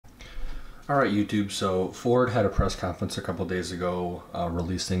All right, YouTube. So Ford had a press conference a couple days ago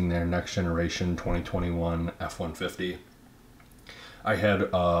releasing their next generation 2021 F-150. I had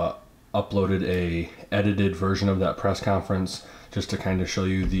uploaded a edited version of that press conference just to kind of show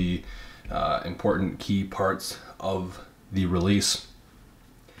you the important key parts of the release.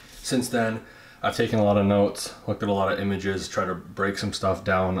 Since then, I've taken a lot of notes, looked at a lot of images, tried to break some stuff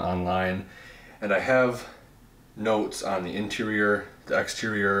down online, and I have notes on the interior, the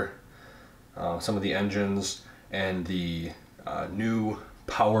exterior, some of the engines, and the new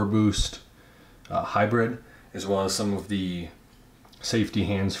Power Boost hybrid, as well as some of the safety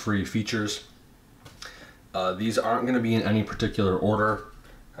hands-free features. These aren't going to be in any particular order.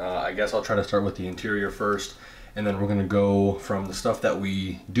 I guess I'll try to start with the interior first, and then we're going to go from the stuff that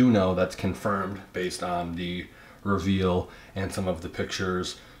we do know that's confirmed based on the reveal and some of the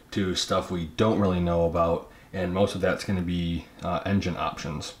pictures to stuff we don't really know about, and most of that's going to be engine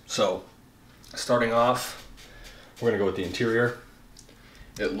options. So starting off, we're going to go with the interior.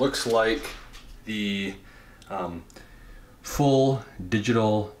 It looks like the full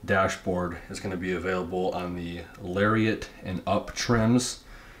digital dashboard is going to be available on the Lariat and Up trims.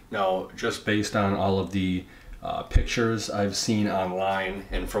 Now, just based on all of the pictures I've seen online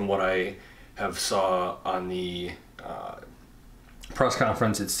and from what I have saw on the press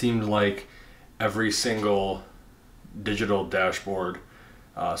conference, it seemed like every single digital dashboard,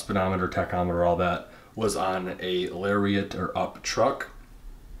 speedometer, tachometer, all that, was on a Lariat or Up truck.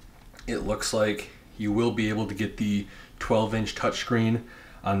 It looks like you will be able to get the 12-inch touchscreen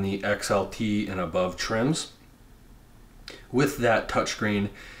on the XLT and above trims. With that touchscreen,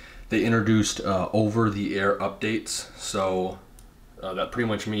 they introduced over-the-air updates, so that pretty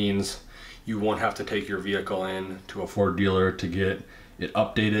much means you won't have to take your vehicle in to a Ford dealer to get it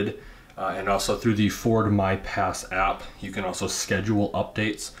updated. And also through the Ford My Pass app, you can also schedule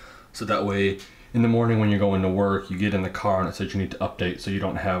updates. So that way, in the morning when you're going to work, you get in the car and it says you need to update, so you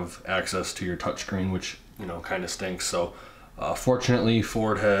don't have access to your touchscreen, which, you know, kind of stinks. So fortunately,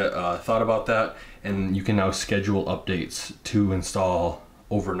 Ford had thought about that, and you can now schedule updates to install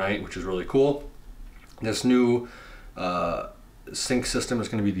overnight, which is really cool. This new sync system is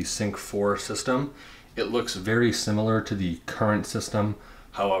going to be the Sync 4 system. It looks very similar to the current system.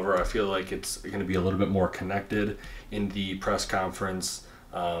 However, I feel like it's going to be a little bit more connected. In the press conference,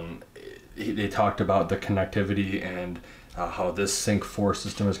 they talked about the connectivity and how this Sync 4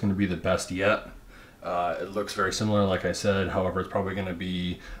 system is going to be the best yet. It looks very similar, like I said. However, it's probably going to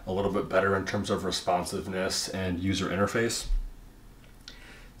be a little bit better in terms of responsiveness and user interface.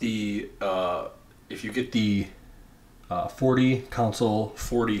 If you get the 40 console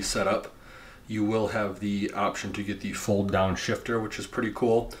 40 setup, you will have the option to get the fold down shifter, which is pretty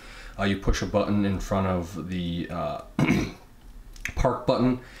cool. You push a button in front of the park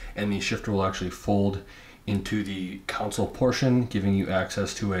button, and the shifter will actually fold into the console portion, giving you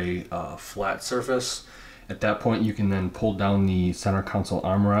access to a flat surface. At that point, you can then pull down the center console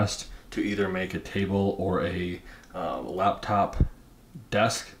armrest to either make a table or a laptop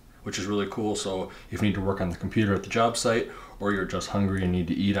desk, which is really cool. So if you need to work on the computer at the job site, or you're just hungry and need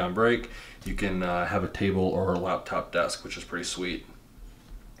to eat on break, you can have a table or a laptop desk, which is pretty sweet.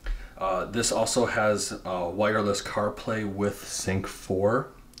 This also has wireless CarPlay with Sync 4,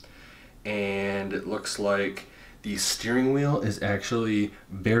 and it looks like the steering wheel is actually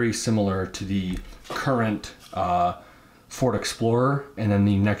very similar to the current Ford Explorer and then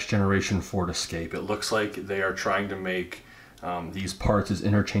the next generation Ford Escape. It looks like they are trying to make these parts as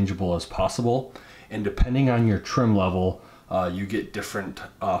interchangeable as possible, and depending on your trim level, you get different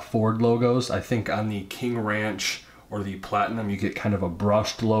Ford logos. I think on the King Ranch or the Platinum, you get kind of a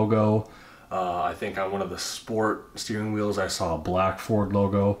brushed logo. I think on one of the Sport steering wheels, I saw a black Ford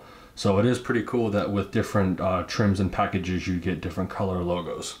logo. So it is pretty cool that with different trims and packages, you get different color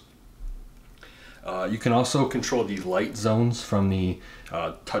logos. You can also control the light zones from the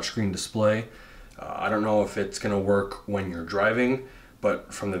touchscreen display. I don't know if it's going to work when you're driving,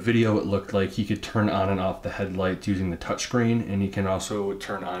 but from the video it looked like he could turn on and off the headlights using the touchscreen, and he can also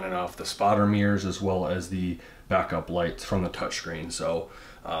turn on and off the spotter mirrors as well as the backup lights from the touchscreen. So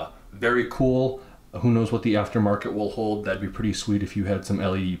very cool. Who knows what the aftermarket will hold. That'd be pretty sweet if you had some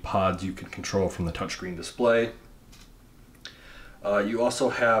LED pods you could control from the touchscreen display. You also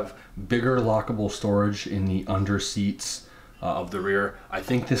have bigger lockable storage in the under seats of the rear. I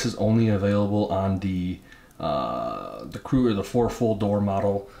think this is only available on the Crew or the 4 full door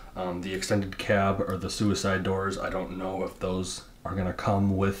model. The extended cab or the suicide doors, I don't know if those are going to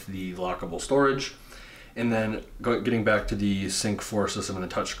come with the lockable storage. And then getting back to the Sync 4 system and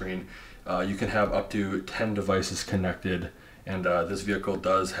the touchscreen, you can have up to 10 devices connected And this vehicle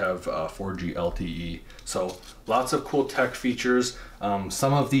does have 4G LTE. So lots of cool tech features.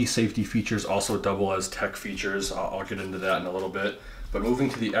 Some of the safety features also double as tech features. I'll get into that in a little bit. But moving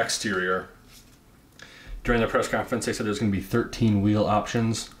to the exterior, during the press conference, they said there's going to be 13 wheel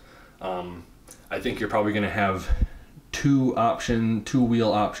options. I think you're probably going to have two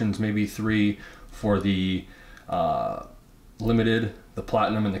wheel options, maybe three for the Limited, the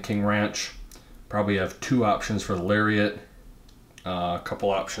Platinum, and the King Ranch. Probably have two options for the Lariat, a couple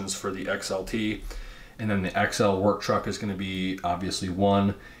options for the XLT, and then the XL work truck is going to be obviously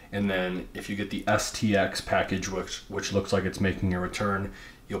one. And then if you get the STX package, which looks like it's making a return,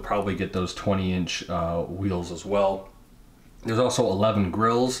 you'll probably get those 20-inch wheels as well. There's also 11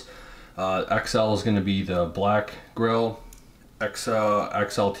 grills. XL is going to be the black grill.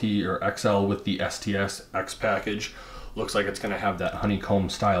 XLT or XL with the STX package looks like it's going to have that honeycomb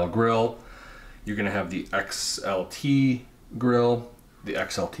style grill. You're going to have the XLT grill, the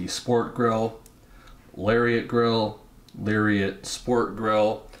XLT Sport grill, Lariat grill, Lariat Sport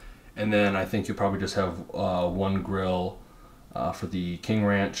grill, and then I think you'll probably just have one grill for the King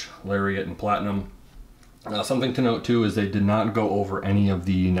Ranch, Lariat, and Platinum. Something to note too is they did not go over any of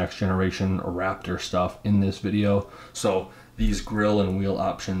the next generation Raptor stuff in this video, so these grill and wheel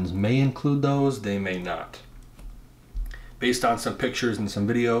options may include those, they may not. Based on some pictures and some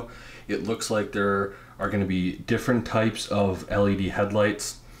video, it looks like there are going to be different types of LED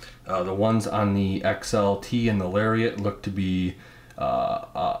headlights. The ones on the XLT and the Lariat look to be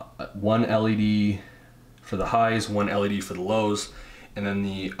one LED for the highs, one LED for the lows, and then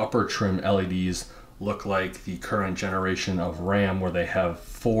the upper trim LEDs look like the current generation of Ram, where they have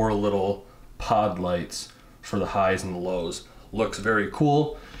 4 little pod lights for the highs and the lows. Looks very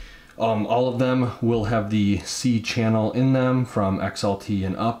cool. All of them will have the C channel in them from XLT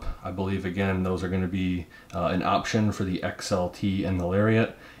and up. I believe, again, those are going to be an option for the XLT and the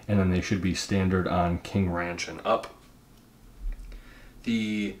Lariat, and then they should be standard on King Ranch and up.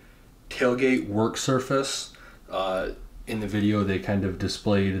 The tailgate work surface, in the video they kind of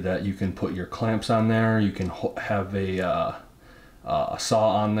displayed that you can put your clamps on there, you can have a saw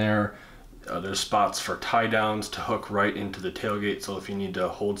on there. There's spots for tie downs to hook right into the tailgate, so if you need to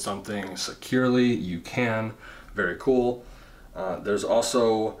hold something securely, you can. Very cool. There's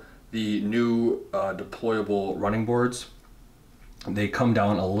also the new deployable running boards. They come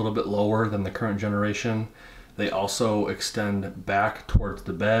down a little bit lower than the current generation. They also extend back towards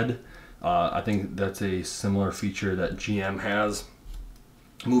the bed. I think that's a similar feature that GM has.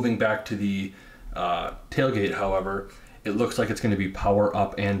 Moving back to the tailgate, however, it looks like it's going to be power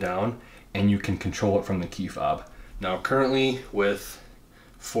up and down, and you can control it from the key fob. Now currently with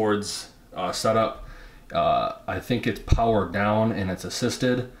Ford's setup, I think it's power down and it's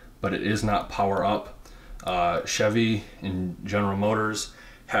assisted, but it is not power up. Chevy and General Motors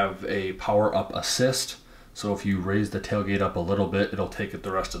have a power up assist, so if you raise the tailgate up a little bit, it'll take it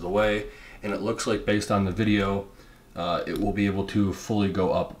the rest of the way, and it looks like, based on the video, it will be able to fully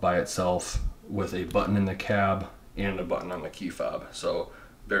go up by itself with a button in the cab and a button on the key fob. So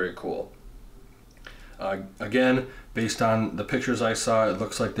very cool. Again, based on the pictures I saw, it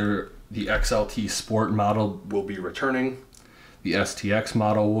looks like the XLT Sport model will be returning, the STX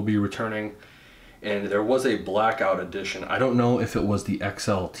model will be returning, and there was a blackout edition. I don't know if it was the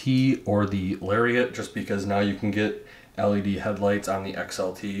XLT or the Lariat, just because now you can get LED headlights on the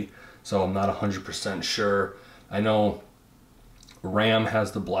XLT, so I'm not 100% sure. I know Ram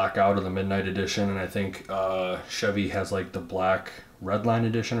has the blackout or the midnight edition, and I think Chevy has like the black redline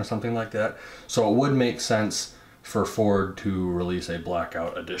edition or something like that. So it would make sense for Ford to release a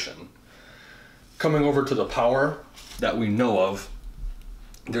blackout edition. Coming over to the power that we know of,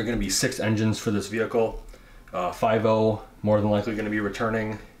 there are going to be 6 engines for this vehicle. 5.0 more than likely going to be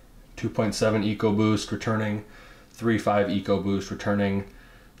returning, 2.7 EcoBoost returning, 3.5 EcoBoost returning,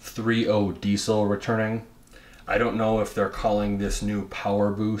 3.0 diesel returning. I don't know if they're calling this new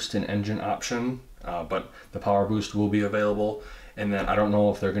Power Boost an engine option, but the Power Boost will be available. And then I don't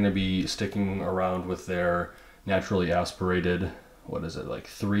know if they're going to be sticking around with their naturally aspirated, what is it, like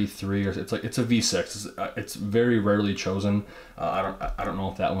 3.3, or it's a V6. It's very rarely chosen. I don't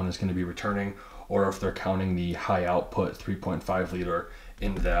know if that one is going to be returning, or if they're counting the high output 3.5 liter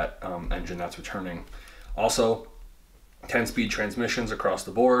in that engine that's returning. Also, 10-speed transmissions across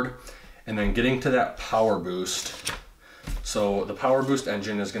the board. And then getting to that Power Boost. So the Power Boost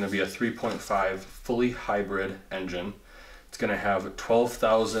engine is going to be a 3.5 fully hybrid engine. It's going to have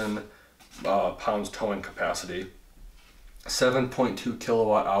 12,000 pounds towing capacity, 7.2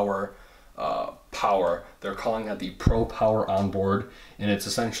 kilowatt hour power. They're calling that the Pro Power Onboard, and it's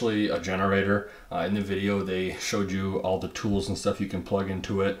essentially a generator. In the video, they showed you all the tools and stuff you can plug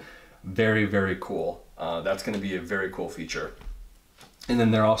into it. Very, very cool. That's going to be a very cool feature. And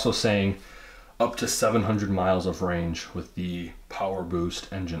then they're also saying up to 700 miles of range with the Power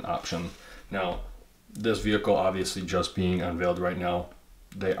Boost engine option. Now, this vehicle obviously just being unveiled right now.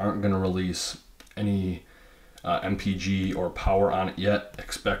 They aren't going to release any MPG or power on it yet.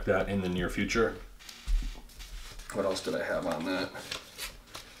 Expect that in the near future. What else did I have on that?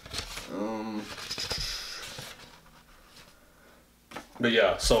 But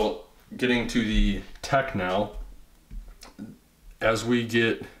yeah, so getting to the tech now, as we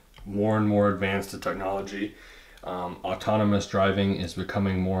get more and more advanced to technology, autonomous driving is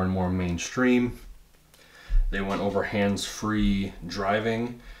becoming more and more mainstream. They went over hands-free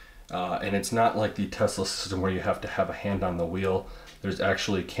driving, and it's not like the Tesla system where you have to have a hand on the wheel. There's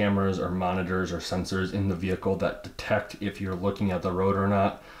actually cameras or monitors or sensors in the vehicle that detect if you're looking at the road or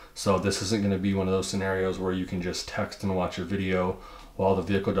not. So this isn't going to be one of those scenarios where you can just text and watch a video while the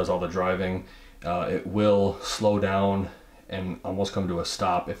vehicle does all the driving. It will slow down and almost come to a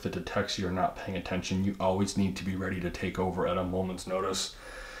stop if it detects you're not paying attention. You always need to be ready to take over at a moment's notice.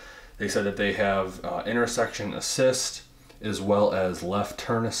 They said that they have intersection assist as well as left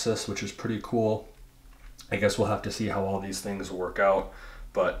turn assist, which is pretty cool. I guess we'll have to see how all these things work out,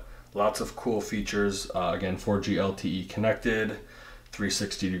 but lots of cool features. Again, 4G LTE connected,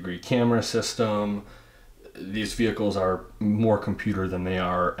 360-degree camera system. These vehicles are more computer than they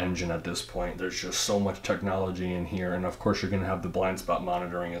are engine at this point. There's just so much technology in here, and of course you're going to have the blind spot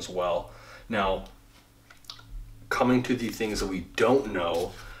monitoring as well. Now, coming to the things that we don't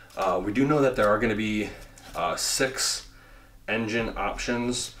know, we do know that there are going to be 6 engine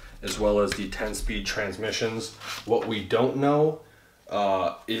options as well as the 10-speed transmissions. What we don't know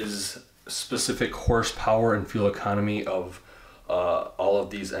is specific horsepower and fuel economy of all of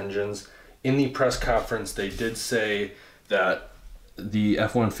these engines. In the press conference, they did say that the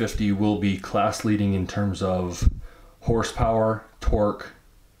F-150 will be class leading in terms of horsepower, torque,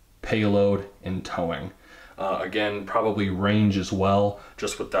 payload, and towing. Again, probably range as well,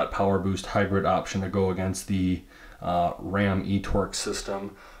 just with that Power Boost hybrid option to go against the Ram e-torque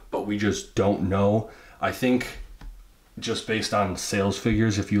system, but we just don't know. I think just based on sales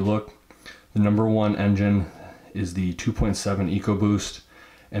figures, if you look, the #1 engine is the 2.7 EcoBoost,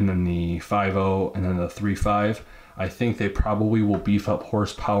 and then the 5.0, and then the 3.5. I think they probably will beef up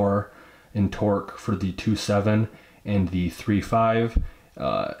horsepower and torque for the 2.7 and the 3.5.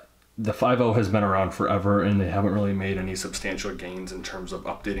 The 5.0 has been around forever, and they haven't really made any substantial gains in terms of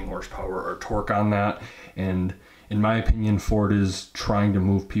updating horsepower or torque on that. And in my opinion, Ford is trying to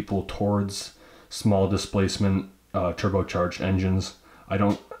move people towards small displacement turbocharged engines. I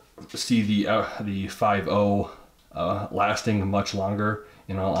don't see the 5.0 lasting much longer,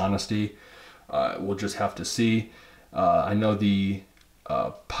 in all honesty. We'll just have to see. I know the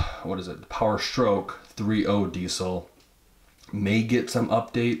Power Stroke 3.0 diesel may get some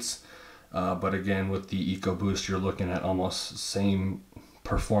updates, but again, with the EcoBoost, you're looking at almost same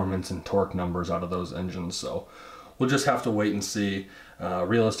performance and torque numbers out of those engines. So we'll just have to wait and see.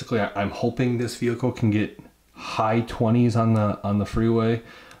 Realistically, I'm hoping this vehicle can get high 20s on the freeway.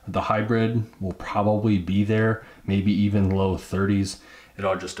 The hybrid will probably be there, maybe even low 30s. It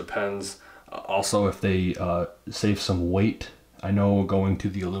all just depends. Also, if they save some weight. I know going to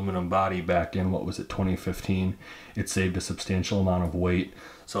the aluminum body back in, what was it, 2015, it saved a substantial amount of weight.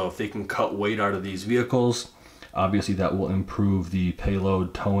 So if they can cut weight out of these vehicles, obviously that will improve the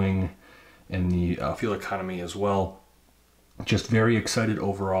payload, towing, and the fuel economy as well. Just very excited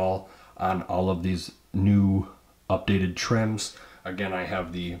overall on all of these new updated trims. Again, I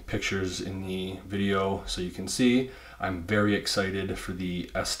have the pictures in the video so you can see. I'm very excited for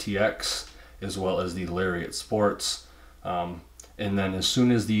the STX as well as the Lariat Sports. And then as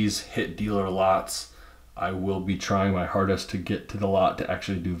soon as these hit dealer lots, I will be trying my hardest to get to the lot to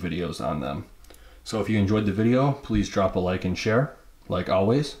actually do videos on them. So if you enjoyed the video, please drop a like and share. Like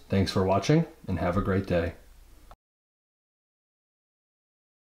always, thanks for watching and have a great day.